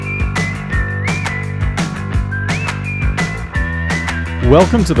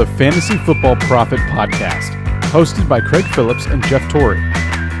Welcome to the Fantasy Football Prophet Podcast, hosted by Craig Phillips and Jeff Torrey.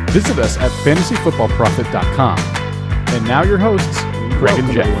 Visit us at fantasyfootballprophet.com. And now your hosts, Craig and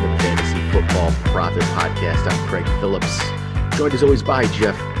Jeff. Welcome to the Fantasy Football Prophet Podcast. I'm Craig Phillips, joined as always by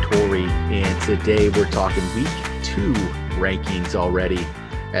Jeff Torrey. And today we're talking week 2 rankings already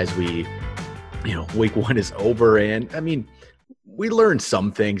as week 1 is over. And I mean, we learned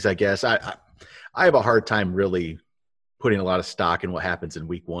some things, I guess. I have a hard time really putting a lot of stock in what happens in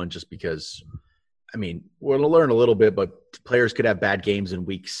week 1 just because, I mean, we're going to learn a little bit, but players could have bad games in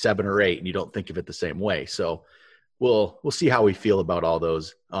week 7 or 8 and you don't think of it the same way. So we'll see how we feel about all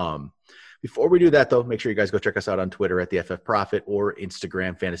those. Before we do that, though, make sure you guys go check us out on Twitter at the FF Prophet or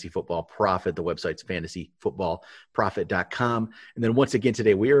Instagram, Fantasy Football Prophet. The website's fantasyfootballprophet.com. And then once again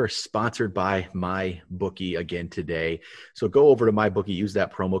today, we are sponsored by MyBookie again today. So go over to MyBookie, use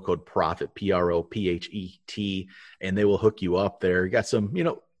that promo code PROPHET, PROPHET, and they will hook you up there. You got some,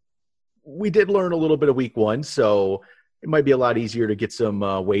 we did learn a little bit of week 1, so it might be a lot easier to get some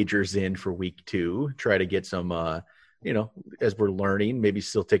wagers in for week 2. Try to get some as we're learning, maybe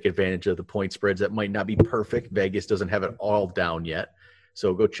still take advantage of the point spreads that might not be perfect. Vegas doesn't have it all down yet.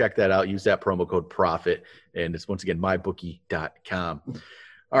 So go check that out. Use that promo code PROPHET. And it's once again, mybookie.com.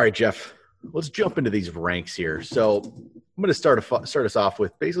 All right, Jeff, let's jump into these ranks here. So I'm going to start us off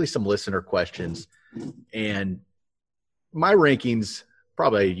with basically some listener questions. And my rankings,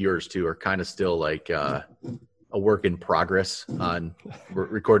 probably yours too, are kind of still like a work in progress on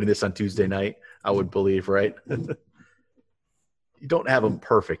recording this on Tuesday night, I would believe, right? You don't have them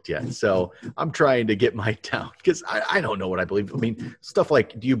perfect yet. So I'm trying to get mine down because I don't know what I believe. I mean, stuff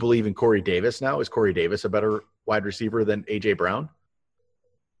like, do you believe in Corey Davis now? Is Corey Davis a better wide receiver than A.J. Brown?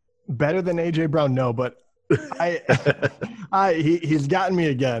 Better than A.J. Brown, no, but he's gotten me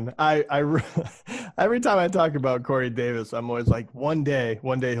again. Every time I talk about Corey Davis, I'm always like, one day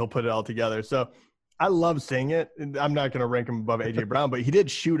he'll put it all together. So I love seeing it. I'm not going to rank him above A.J. Brown, but he did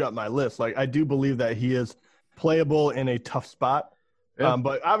shoot up my list. Like, I do believe that he is playable in a tough spot. Yeah.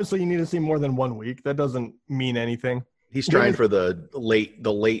 But obviously you need to see more than 1 week. That doesn't mean anything. He's trying for the late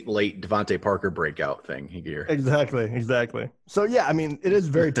Devontae Parker breakout thing here. Exactly. So yeah, I mean, it is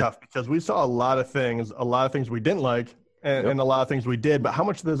very tough because we saw a lot of things we didn't like and a lot of things we did, but how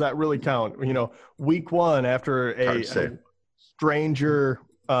much does that really count? Week 1 after a stranger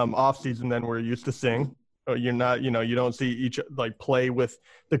offseason than we're used to seeing. You're not, you don't see each play with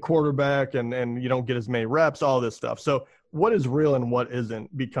the quarterback and you don't get as many reps, all this stuff. So what is real and what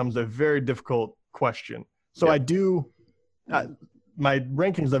isn't becomes a very difficult question. So I do, my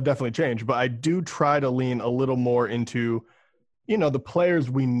rankings have definitely changed, but I do try to lean a little more into, the players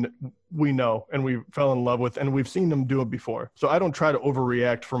we know and we fell in love with and we've seen them do it before. So I don't try to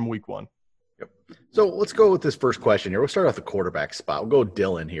overreact from week 1. Yep. So let's go with this first question here. We'll start off the quarterback spot. We'll go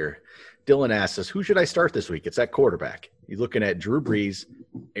Dylan here. Dylan asks us, who should I start this week? It's at quarterback. He's looking at Drew Brees,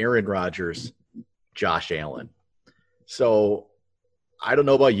 Aaron Rodgers, Josh Allen. So I don't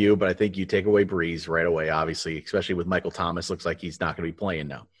know about you, but I think you take away Brees right away, obviously, especially with Michael Thomas. Looks like he's not going to be playing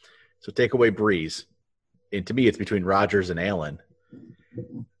now. So take away Brees. And to me, it's between Rodgers and Allen.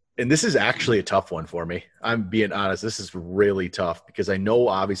 And this is actually a tough one for me. I'm being honest. This is really tough because I know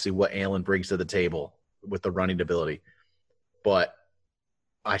obviously what Allen brings to the table with the running ability. But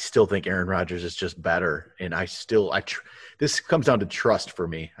I still think Aaron Rodgers is just better. And this comes down to trust for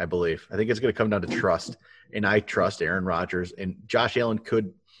me, I believe. I think it's going to come down to trust. And I trust Aaron Rodgers. And Josh Allen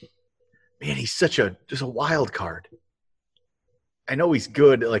he's just a wild card. I know he's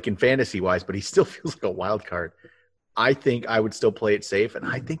good, like in fantasy-wise, but he still feels like a wild card. I think I would still play it safe, and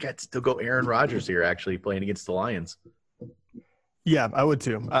I think I'd still go Aaron Rodgers here, actually, playing against the Lions. Yeah, I would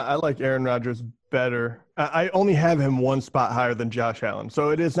too. I like Aaron Rodgers better. I only have him one spot higher than Josh Allen. So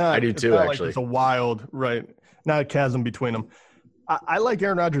it is not – I do too, actually. Like it's a wild, right, not a chasm between them. I like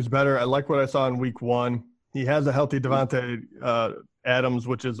Aaron Rodgers better. I like what I saw in week 1. He has a healthy Devontae Adams,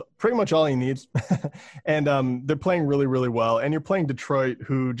 which is pretty much all he needs. And they're playing really, really well. And you're playing Detroit,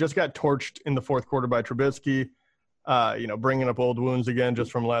 who just got torched in the fourth quarter by Trubisky, bringing up old wounds again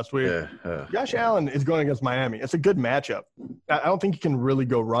just from last week. Josh Allen is going against Miami. It's a good matchup. I don't think you can really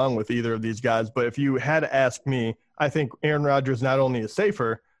go wrong with either of these guys. But if you had to ask me, I think Aaron Rodgers not only is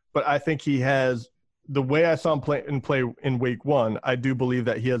safer, but I think he has – the way I saw him play in week 1, I do believe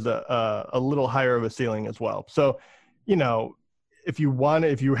that he has a little higher of a ceiling as well. So, if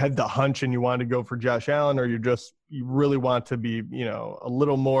you had the hunch and you wanted to go for Josh Allen, or you really want to be, a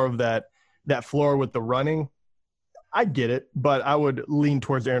little more of that floor with the running, I get it, but I would lean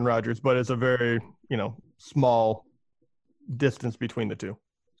towards Aaron Rodgers, but it's a very, small distance between the two.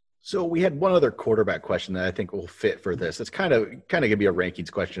 So we had one other quarterback question that I think will fit for this. It's kind of gonna be a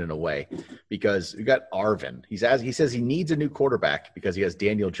rankings question in a way, because we got Arvin. He says he needs a new quarterback because he has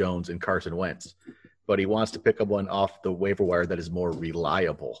Daniel Jones and Carson Wentz, but he wants to pick up one off the waiver wire that is more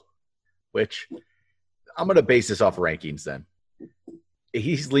reliable. Which I'm gonna base this off rankings then.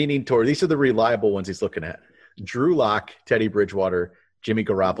 He's leaning toward, these are the reliable ones he's looking at: Drew Lock, Teddy Bridgewater, Jimmy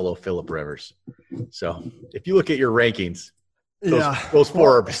Garoppolo, Phillip Rivers. So if you look at your rankings, those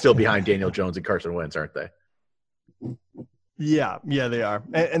four are still behind Daniel Jones and Carson Wentz, aren't they? Yeah, they are.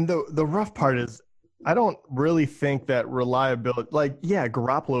 And the rough part is, I don't really think that reliability,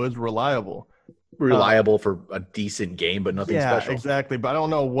 Garoppolo is reliable. Reliable for a decent game, but nothing special. Yeah, exactly. But I don't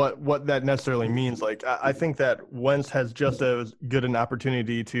know what that necessarily means. Like, I think that Wentz has just as good an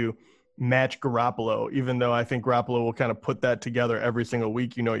opportunity to match Garoppolo, even though I think Garoppolo will kind of put that together every single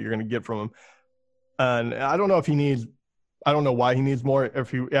week. You know what you're going to get from him. And I don't know why he needs more,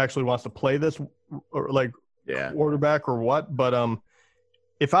 if he actually wants to play this quarterback or what. But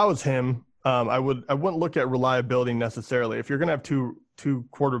if I was him, I wouldn't look at reliability necessarily. If you're going to have two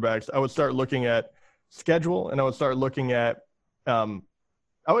quarterbacks, I would start looking at schedule, and I would start looking at I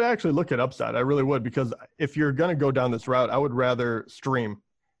would actually look at upside. I really would, because if you're going to go down this route, I would rather stream.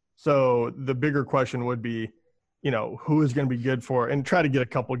 So the bigger question would be, who is going to be good for, and try to get a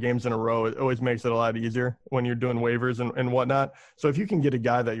couple games in a row. It always makes it a lot easier when you're doing waivers and whatnot. So if you can get a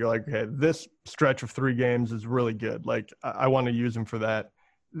guy that you're like, okay, this stretch of 3 games is really good, like I want to use him for that,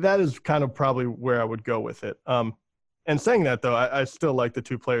 that is kind of probably where I would go with it. And saying that, though, I still like the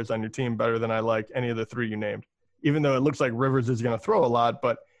 2 players on your team better than I like any of the 3 you named, even though it looks like Rivers is going to throw a lot,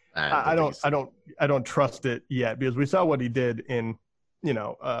 but I don't trust it yet, because we saw what he did in,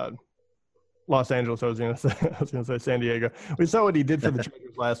 Los Angeles. I was going to say San Diego. We saw what he did for the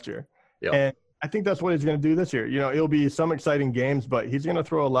Chargers last year. Yep. And I think that's what he's going to do this year. It'll be some exciting games, but he's going to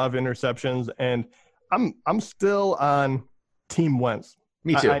throw a lot of interceptions. And I'm still on Team Wentz.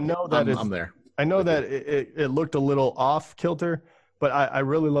 Me too. I know that I'm there. I know that it looked a little off kilter, but I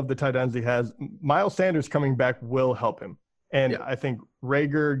really love the tight ends he has. Miles Sanders coming back will help him. And I think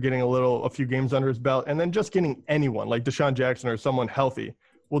Rager getting a few games under his belt, and then just getting anyone like Deshaun Jackson or someone healthy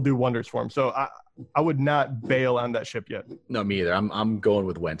will do wonders for him. So I would not bail on that ship yet. No, me either. I'm going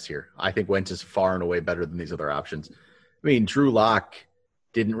with Wentz here. I think Wentz is far and away better than these other options. I mean, Drew Lock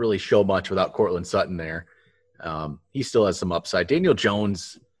didn't really show much without Cortland Sutton there. He still has some upside. Daniel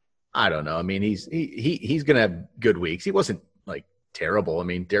Jones, I don't know. I mean, he's going to have good weeks. He wasn't like terrible. I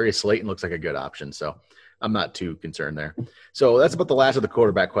mean, Darius Slayton looks like a good option, so I'm not too concerned there. So that's about the last of the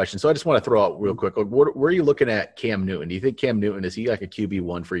quarterback question. So I just want to throw out real quick, where are you looking at Cam Newton? Do you think Cam Newton, is he like a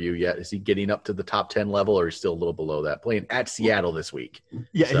QB1 for you yet? Is he getting up to the top 10 level, or is he still a little below that? Playing at Seattle this week.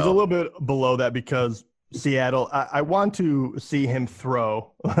 Yeah, he's a little bit below that because Seattle, I want to see him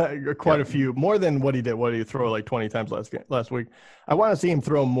throw quite a few, more than what he did. What did he throw, like 20 times last week? I want to see him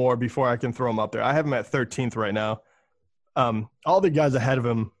throw more before I can throw him up there. I have him at 13th right now. All the guys ahead of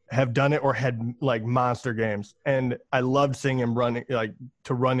him have done it or had like monster games, and I loved seeing him run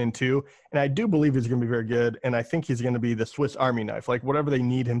in 2. And I do believe he's going to be very good, and I think he's going to be the Swiss Army knife. Like, whatever they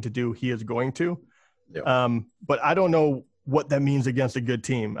need him to do, he is going to. Yep. But I don't know what that means against a good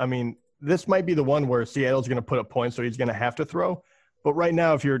team. I mean, this might be the one where Seattle's going to put up points, so he's going to have to throw. But right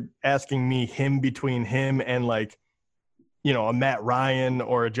now, if you're asking me between him and a Matt Ryan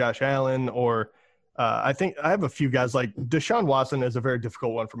or a Josh Allen, or I think I have a few guys like Deshaun Watson is a very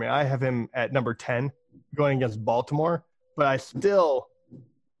difficult one for me. I have him at number 10 going against Baltimore, but I still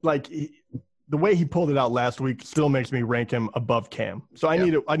the way he pulled it out last week still makes me rank him above Cam. So I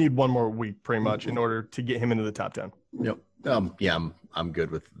need one more week pretty much in order to get him into the top 10. Yep. I'm good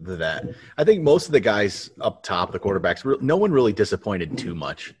with that. I think most of the guys up top, the quarterbacks, no one really disappointed too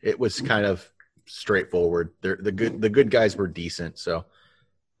much. It was kind of straightforward. The good guys were decent, so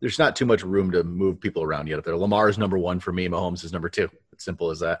there's not too much room to move people around yet up there. Lamar is number 1 for me. Mahomes is number 2. It's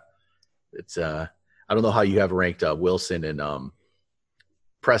simple as that. It's I don't know how you have ranked Wilson and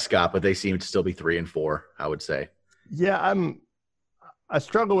Prescott, but they seem to still be 3 and 4, I would say. Yeah, I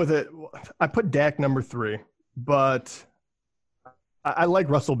struggle with it. I put Dak number 3, but I like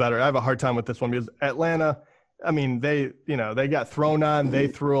Russell better. I have a hard time with this one because Atlanta, I mean, they got thrown on. They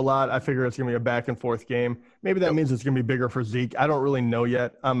threw a lot. I figure it's going to be a back and forth game. Maybe that means it's going to be bigger for Zeke. I don't really know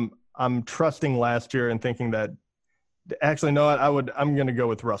yet. I'm trusting last year and thinking that actually, no, I'm going to go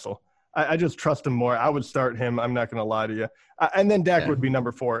with Russell. I just trust him more. I would start him. I'm not going to lie to you. And then Dak would be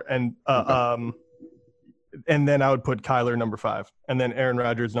number 4. And then I would put Kyler number 5. And then Aaron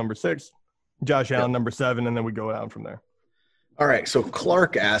Rodgers number 6, Josh Allen number 7, and then we go down from there. All right, so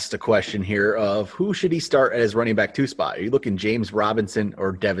Clark asked a question here of who should he start at his running back 2 spot? Are you looking James Robinson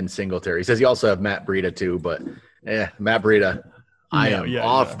or Devin Singletary? He says you also have Matt Breida too, but Matt Breida, I am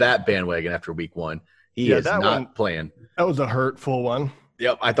off that bandwagon after week 1. He is not playing. That was a hurtful one.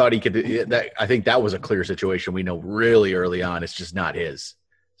 Yep, I thought he could do that. I think that was a clear situation. We know really early on it's just not his.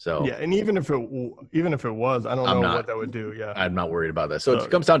 So yeah, and even if it was, I don't know what that would do. Yeah, I'm not worried about that. So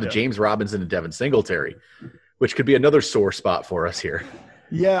it comes down to James Robinson and Devin Singletary, which could be another sore spot for us here.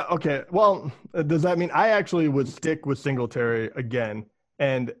 Yeah. Okay. Well, does that mean I actually would stick with Singletary again?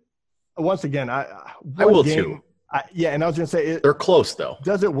 And once again, I will too. And I was going to say they're close though.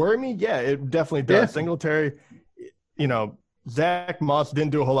 Does it worry me? Yeah, it definitely does. Yeah. Singletary, Zach Moss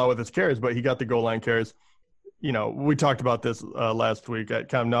didn't do a whole lot with his carries, but he got the goal line carries. We talked about this last week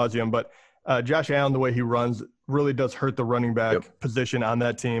at ad nauseum, but Josh Allen, the way he runs, really does hurt the running back position on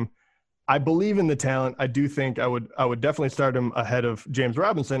that team. I believe in the talent. I do think I would definitely start him ahead of James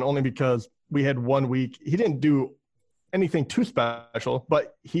Robinson, only because we had 1 week. He didn't do anything too special,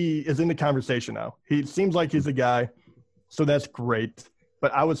 but he is in the conversation now. He seems like he's a guy, so that's great.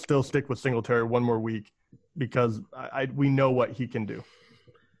 But I would still stick with Singletary 1 more week because we know what he can do.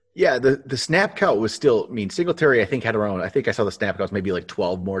 Yeah, the snap count was still – Singletary I think had around – I think I saw the snap count was maybe like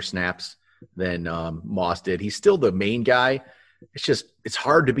 12 more snaps than Moss did. He's still the main guy. It's just it's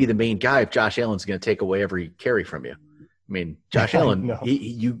hard to be the main guy if Josh Allen's going to take away every carry from you. Josh Allen,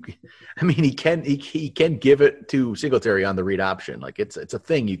 he can give it to Singletary on the read option. Like it's a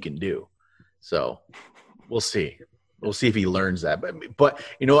thing you can do. So we'll see. We'll see if he learns that. But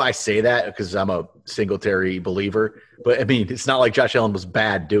I say that because I'm a Singletary believer. But it's not like Josh Allen was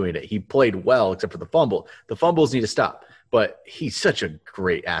bad doing it. He played well except for the fumble. The fumbles need to stop. But he's such a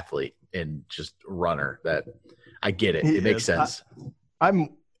great athlete and just runner that I get it. It makes sense.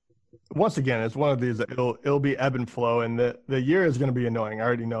 Once again, it's one of these that it'll be ebb and flow, and the year is going to be annoying. I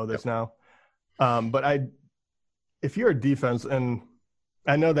already know this now. But if you're a defense, and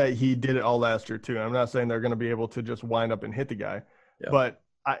I know that he did it all last year too. I'm not saying they're going to be able to just wind up and hit the guy, but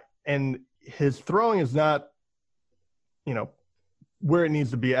his throwing is not, where it needs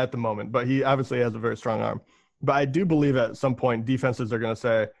to be at the moment. But he obviously has a very strong arm. But I do believe at some point defenses are going to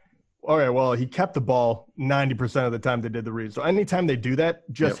say, all right, well, he kept the ball 90% of the time they did the read. So anytime they do that,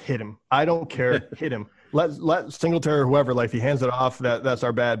 just hit him. I don't care. Hit him. Let Singletary or whoever, if he hands it off, that's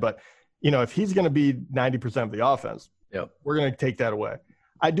our bad. But, if he's going to be 90% of the offense, we're going to take that away.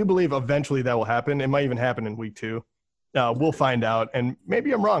 I do believe eventually that will happen. It might even happen in week 2. We'll find out. And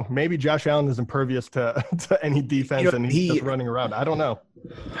maybe I'm wrong. Maybe Josh Allen is impervious to any defense and he's just running around. I don't know.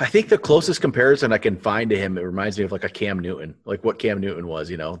 I think the closest comparison I can find to him, it reminds me of like a Cam Newton, like what Cam Newton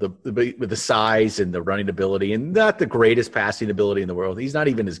was, with the size and the running ability and not the greatest passing ability in the world. He's not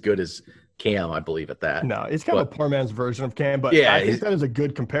even as good as Cam, I believe, at that. No, it's kind of a poor man's version of Cam, but I think that is a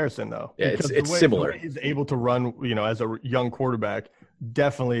good comparison, though. Yeah, it's similar. The way he's able to run, as a young quarterback,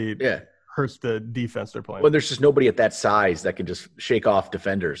 definitely hurts the defense they're playing. Well, there's just nobody at that size that can just shake off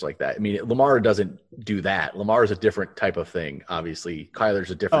defenders like that. Lamar doesn't do that. Lamar is a different type of thing, obviously. Kyler's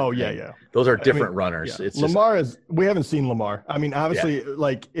a different thing. Yeah. Those are different runners. Yeah. Lamar we haven't seen Lamar. Obviously,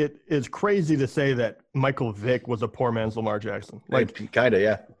 it is crazy to say that Michael Vick was a poor man's Lamar Jackson. Kind of,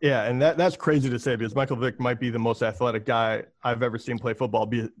 yeah. Yeah, and that's crazy to say because Michael Vick might be the most athletic guy I've ever seen play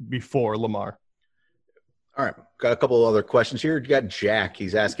football before Lamar. All right, got a couple of other questions here. You got Jack.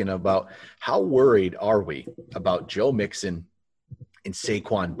 He's asking about how worried are we about Joe Mixon and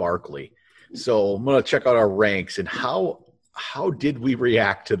Saquon Barkley? So I'm going to check out our ranks and how did we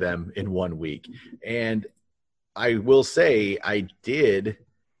react to them in 1 week? And I will say I did.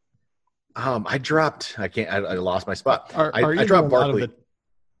 I lost my spot. I dropped Barkley.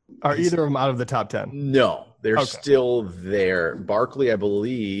 Are either of them out of the top 10? No, they're still there. Barkley, I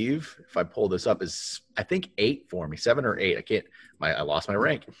believe, if I pull this up, is I think 8 for me, 7 or 8. I lost my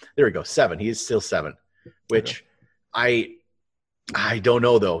rank. There we go, 7. He is still 7, which I don't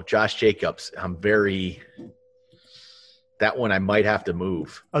know though. Josh Jacobs, that one I might have to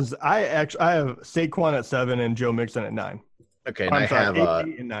move. I have Saquon at 7 and Joe Mixon at 9. Okay, and I have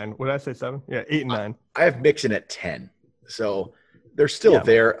 8 and 9. What did I say? 7? Yeah, 8 and 9. I have Mixon at 10. So they're still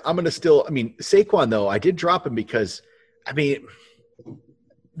there. I'm going to Saquon though, I did drop him because it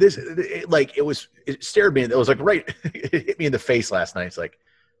stared me. It was like, it hit me in the face last night. It's like,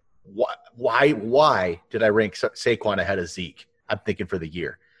 why did I rank Saquon ahead of Zeke? I'm thinking for the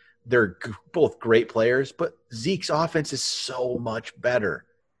year. They're both great players, but Zeke's offense is so much better.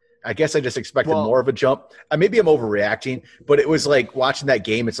 I guess I just expected more of a jump. Maybe I'm overreacting, but it was like watching that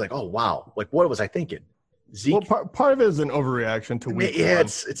game. It's like, oh, wow. Like, what was I thinking? Zeke. Well, part of it is an overreaction to week one.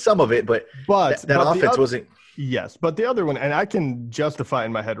 It's some of it, but that offense wasn't. Yes, but the other one, and I can justify it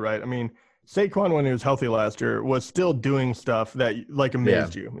in my head, right? I mean, Saquon, when he was healthy last year, was still doing stuff that like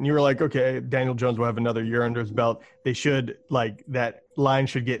amazed you. And you were like, okay, Daniel Jones will have another year under his belt. They should, like, that line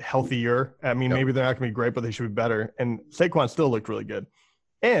should get healthier. I mean, maybe they're not going to be great, but they should be better. And Saquon still looked really good.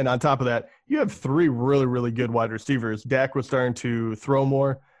 And on top of that, you have 3 really, really good wide receivers. Dak was starting to throw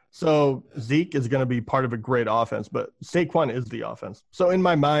more. So Zeke is going to be part of a great offense, but Saquon is the offense. So in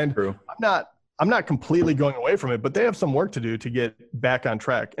my mind, True. I'm not completely going away from it, but they have some work to do to get back on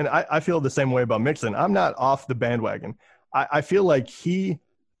track. And I feel the same way about Mixon. I'm not off the bandwagon. I feel like he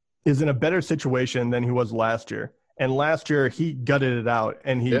is in a better situation than he was last year. And last year he gutted it out,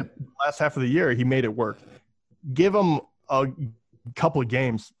 and last half of the year he made it work. Give him a couple of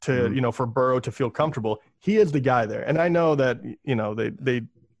games to, for Burrow to feel comfortable. He is the guy there. And I know that, they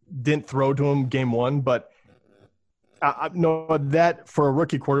didn't throw to him game 1, but I know that for a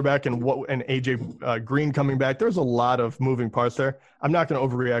rookie quarterback and AJ Green coming back, there's a lot of moving parts there. I'm not going to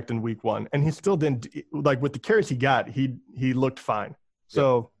overreact in week 1, and he still didn't, like, with the carries he got, he looked fine.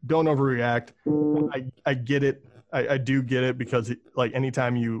 So don't overreact. I get it. I do get it, because like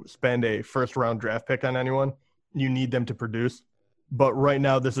anytime you spend a first round draft pick on anyone, you need them to produce. But right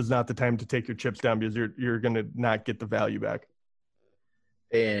now, this is not the time to take your chips down, because you're going to not get the value back.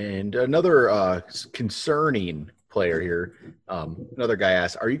 And another concerning player here, another guy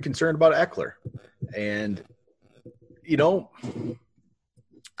asked, are you concerned about Eckler? And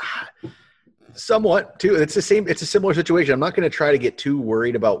somewhat too. It's a similar situation. I'm not going to try to get too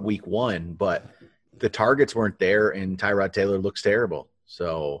worried about week 1, but the targets weren't there, and Tyrod Taylor looks terrible.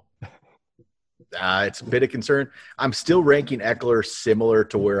 So it's a bit of concern. I'm still ranking Eckler similar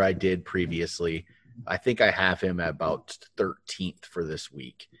to where I did previously. I think I have him at about 13th for this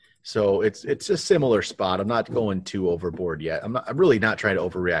week. So it's a similar spot. I'm not going too overboard yet. I'm really not trying to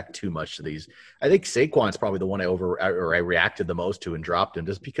overreact too much to these. I think Saquon's probably the one I reacted the most to and dropped him,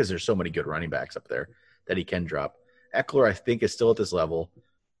 just because there's so many good running backs up there that he can drop. Eckler, I think, is still at this level.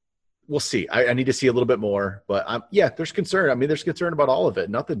 We'll see. I need to see a little bit more, but there's concern. I mean, there's concern about all of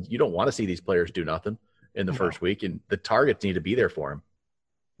it. Nothing. You don't want to see these players do nothing in the first week, and the targets need to be there for him.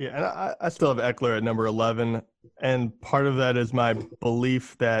 Yeah, and I still have Eckler at number 11, and part of that is my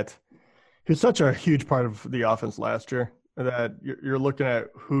belief that he was such a huge part of the offense last year that you're looking at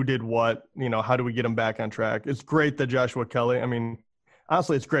who did what, how do we get him back on track. It's great that Joshua Kelly, I mean,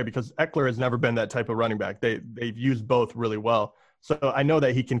 honestly, it's great because Eckler has never been that type of running back. They've used both really well. So I know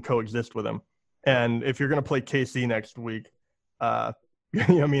that he can coexist with him. And if you're going to play KC next week, I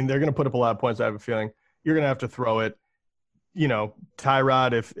mean, they're going to put up a lot of points, I have a feeling. You're going to have to throw it.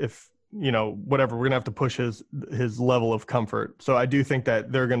 Tyrod, if whatever, we're gonna have to push his level of comfort. So I do think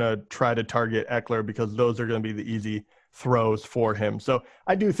that they're gonna try to target Eckler, because those are gonna be the easy throws for him. So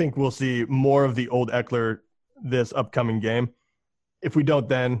I do think we'll see more of the old Eckler this upcoming game. If we don't,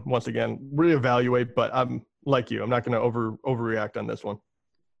 then once again reevaluate. But I'm like you, I'm not gonna overreact on this one.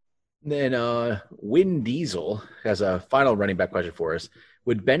 Then Win Diesel has a final running back question for us.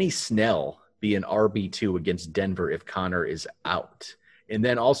 Would Benny Snell be an RB2 against Denver if Connor is out? And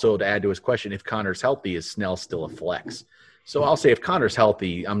then also, to add to his question, if Connor's healthy, is Snell still a flex? So I'll say if Connor's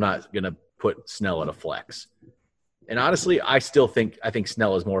healthy, I'm not going to put Snell at a flex. And honestly, I think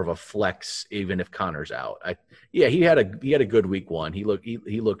Snell is more of a flex even if Connor's out. He had a good week 1. He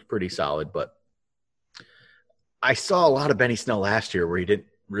looked pretty solid, but I saw a lot of Benny Snell last year where he didn't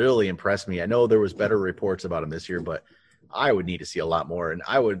really impress me. I know there was better reports about him this year, but I would need to see a lot more. And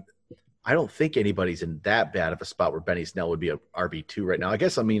I don't think anybody's in that bad of a spot where Benny Snell would be a RB2 right now. I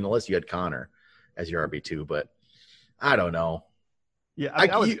guess, unless you had Connor as your RB2, but I don't know. Yeah,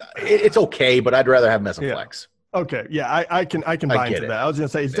 it's okay, but I'd rather have him as a flex. Okay, yeah, I can buy into that. I was going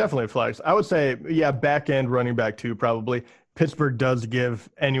to say he's definitely a flex. I would say, back end running back too, probably. Pittsburgh does give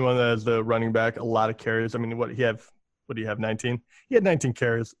anyone that is the running back a lot of carries. I mean, what do you have, 19? He had 19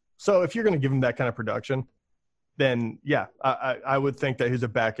 carries. So if you're going to give him that kind of production, then I would think that he's a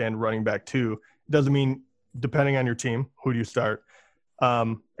back end running back too. Doesn't mean, depending on your team, who do you start?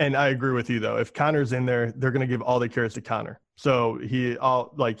 And I agree with you though. If Connor's in there, they're going to give all the carries to Connor. So he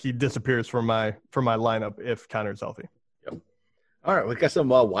disappears from my lineup if Connor's healthy. Yep. All right, we got some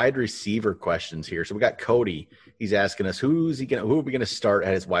wide receiver questions here. So we got Cody. He's asking us who are we going to start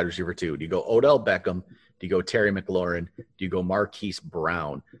at his wide receiver 2? Do you go Odell Beckham? Do you go Terry McLaurin? Do you go Marquise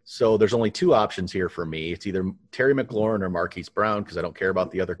Brown? So there's only 2 options here for me. It's either Terry McLaurin or Marquise Brown, because I don't care about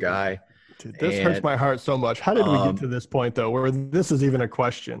the other guy. Dude, this hurts my heart so much. How did we get to this point, though, where this is even a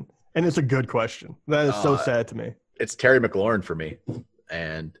question? And it's a good question. That is so sad to me. It's Terry McLaurin for me.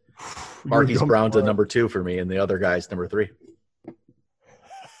 And Marquise Brown's a number 2 for me, and the other guy's number 3.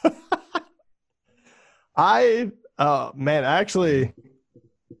 I'm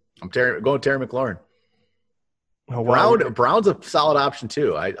going Terry McLaurin. Oh, wow. Brown's a solid option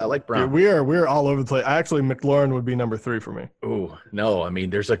too. I like Brown. Yeah, we're all over the place. Actually, McLaurin would be number 3 for me. Oh no, I mean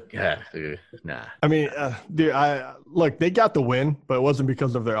there's nah. I mean, dude, look, they got the win, but it wasn't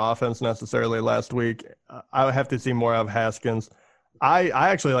because of their offense necessarily last week. I would have to see more out of Haskins. I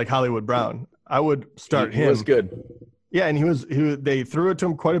actually like Hollywood Brown. I would start him. He was good. Yeah, and they threw it to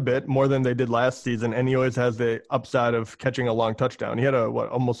him quite a bit more than they did last season, and he always has the upside of catching a long touchdown. He had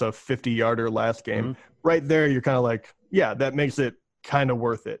almost a 50-yarder last game. Mm-hmm. Right there, you're kind of like, yeah, that makes it kind of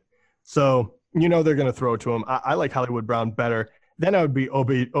worth it. So they're going to throw it to him. I like Hollywood Brown better. Then I would be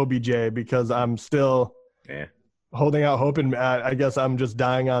OBJ because I'm still holding out hope, and I guess I'm just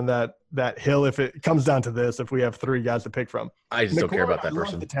dying on that hill if it comes down to this. If we have 3 guys to pick from, I just don't care about that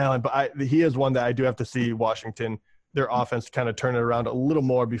person. The talent, but he is one that I do have to see Washington. Their offense kind of turn it around a little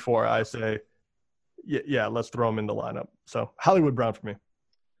more before I say, yeah, let's throw him in the lineup. So Hollywood Brown for me.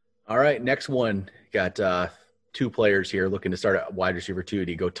 All right, next one. Got 2 players here looking to start at wide receiver 2.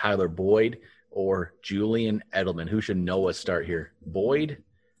 Do you go Tyler Boyd or Julian Edelman? Who should Noah start here, Boyd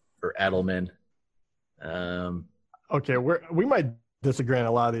or Edelman? Okay, we might disagree on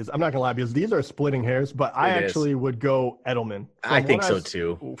a lot of these. I'm not going to lie because these are splitting hairs, but I actually would go Edelman. I think so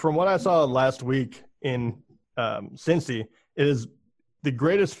too. From what I saw last week in Cincy, it is the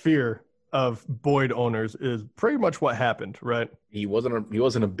greatest fear of Boyd owners is pretty much what happened, right? He wasn't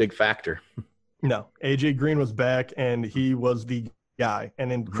a big factor. No, AJ Green was back and he was the guy.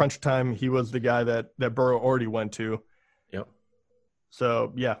 And in crunch time, he was the guy that Burrow already went to. Yep.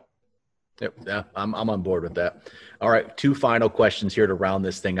 So yeah. Yep. Yeah, I'm on board with that. All right, 2 final questions here to round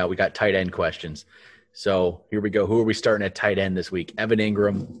this thing out. We got tight end questions. So here we go. Who are we starting at tight end this week? Evan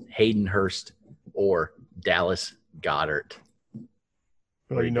Ingram, Hayden Hurst, or Dallas Goedert?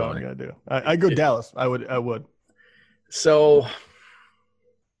 Well, you know what I'm gonna do. I go Dallas. I would. So,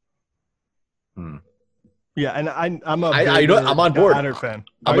 yeah, and I'm I'm on board. Goddard fan.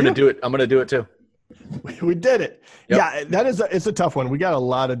 I'm gonna do it. I'm gonna do it too. We did it. Yep. Yeah, it's a tough one. We got a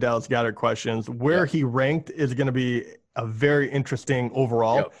lot of Dallas Goedert questions. Where he ranked is going to be a very interesting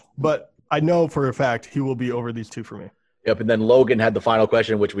overall. Yep. But I know for a fact he will be over these 2 for me. Yep, and then Logan had the final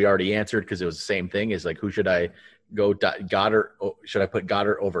question, which we already answered because it was the same thing. Is like, who should I go Goddard? Should I put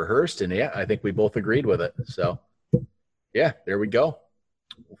Goddard over Hurst? And yeah, I think we both agreed with it. So yeah, there we go.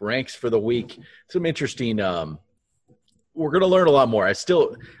 Ranks for the week. Some interesting. We're going to learn a lot more. I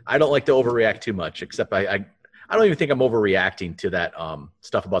don't like to overreact too much, except I don't even think I'm overreacting to that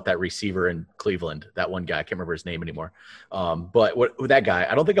stuff about that receiver in Cleveland. That one guy, I can't remember his name anymore. But with that guy,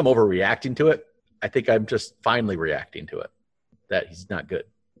 I don't think I'm overreacting to it. I think I'm just finally reacting to it, that he's not good.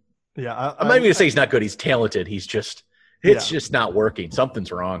 Yeah. I'm not even going to say he's not good. He's talented. It's just not working.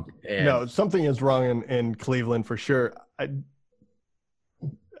 Something's wrong. No, something is wrong in Cleveland for sure.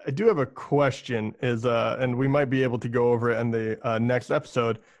 I do have a question and we might be able to go over it in the next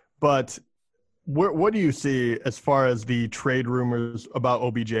episode, but what do you see as far as the trade rumors about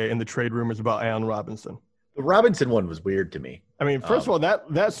OBJ and the trade rumors about Allen Robinson? The Robinson one was weird to me. I mean, first of all,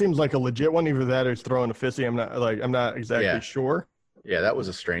 that seems like a legit one. Either that or he's throwing a fissy. I'm not exactly sure. Yeah, that was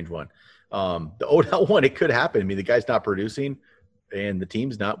a strange one. The Odell one, it could happen. I mean, the guy's not producing and the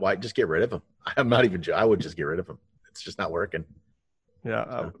team's not. Why? Just get rid of him. I would just get rid of him. It's just not working.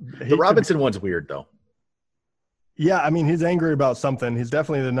 Yeah. The Robinson one's weird, though. Yeah, I mean, he's angry about something. He's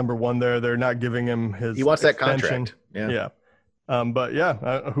definitely the number 1 there. They're not giving him his He wants extension. That contract. Yeah. But,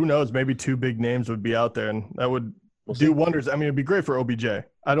 yeah, who knows? Maybe 2 big names would be out there, and that would do wonders. I mean, it would be great for OBJ.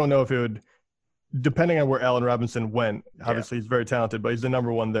 I don't know if it would – depending on where Allen Robinson went. Obviously, he's very talented, but he's the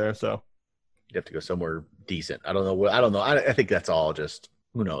number 1 there. So you'd have to go somewhere decent. I don't know. I think that's all just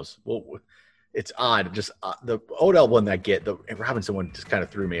 – who knows? Well, it's odd. Just the Odell one the Robinson one just kind of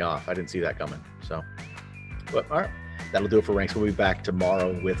threw me off. I didn't see that coming. So, but all right, that'll do it for Ranks. We'll be back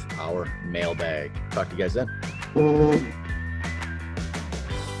tomorrow with our mailbag. Talk to you guys then.